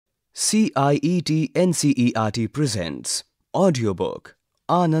CIET NCERT presents audiobook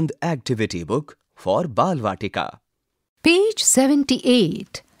Anand Activity Book for Baalvatika. Page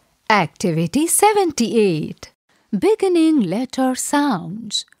 78. Activity 78. Beginning letter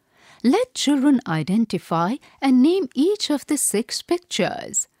sounds. Let children identify and name each of the 6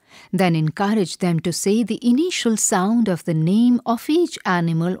 pictures. Then encourage them to say the initial sound of the name of each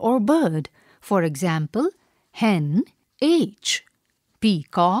animal or bird. For example, hen, H,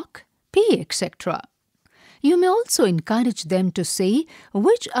 peacock, P, etc. You may also encourage them to say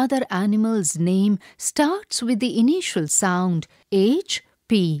which other animal's name starts with the initial sound H,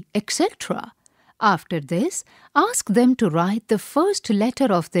 P, etc. After this, ask them to write the first letter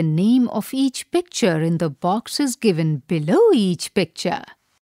of the name of each picture in the boxes given below each picture.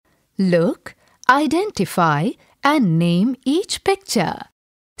 Look, identify, and name each picture.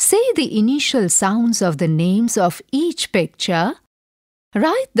 Say the initial sounds of the names of each picture.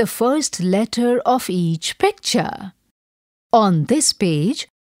 Write the first letter of each picture. On this page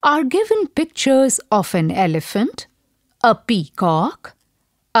are given pictures of an elephant, a peacock,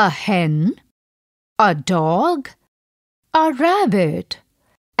 a hen, a dog, a rabbit,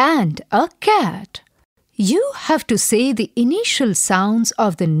 and a cat. You have to say the initial sounds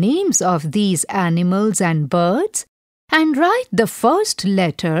of the names of these animals and birds and write the first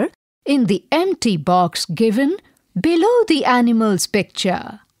letter in the empty box given below the animal's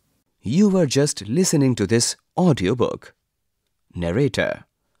picture. You were just listening to this audiobook. Narrator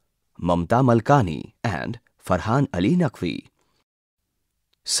Mamta Malkani and Farhan Ali Naqvi.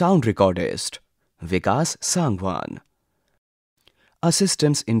 Sound recordist Vikas Sangwan.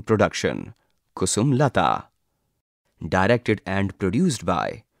 Assistants in production Kusum Lata. Directed and produced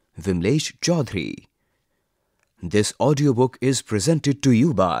by Vimlesh Chaudhary. This audiobook is presented to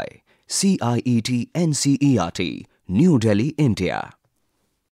you by CIET NCERT, New Delhi, India.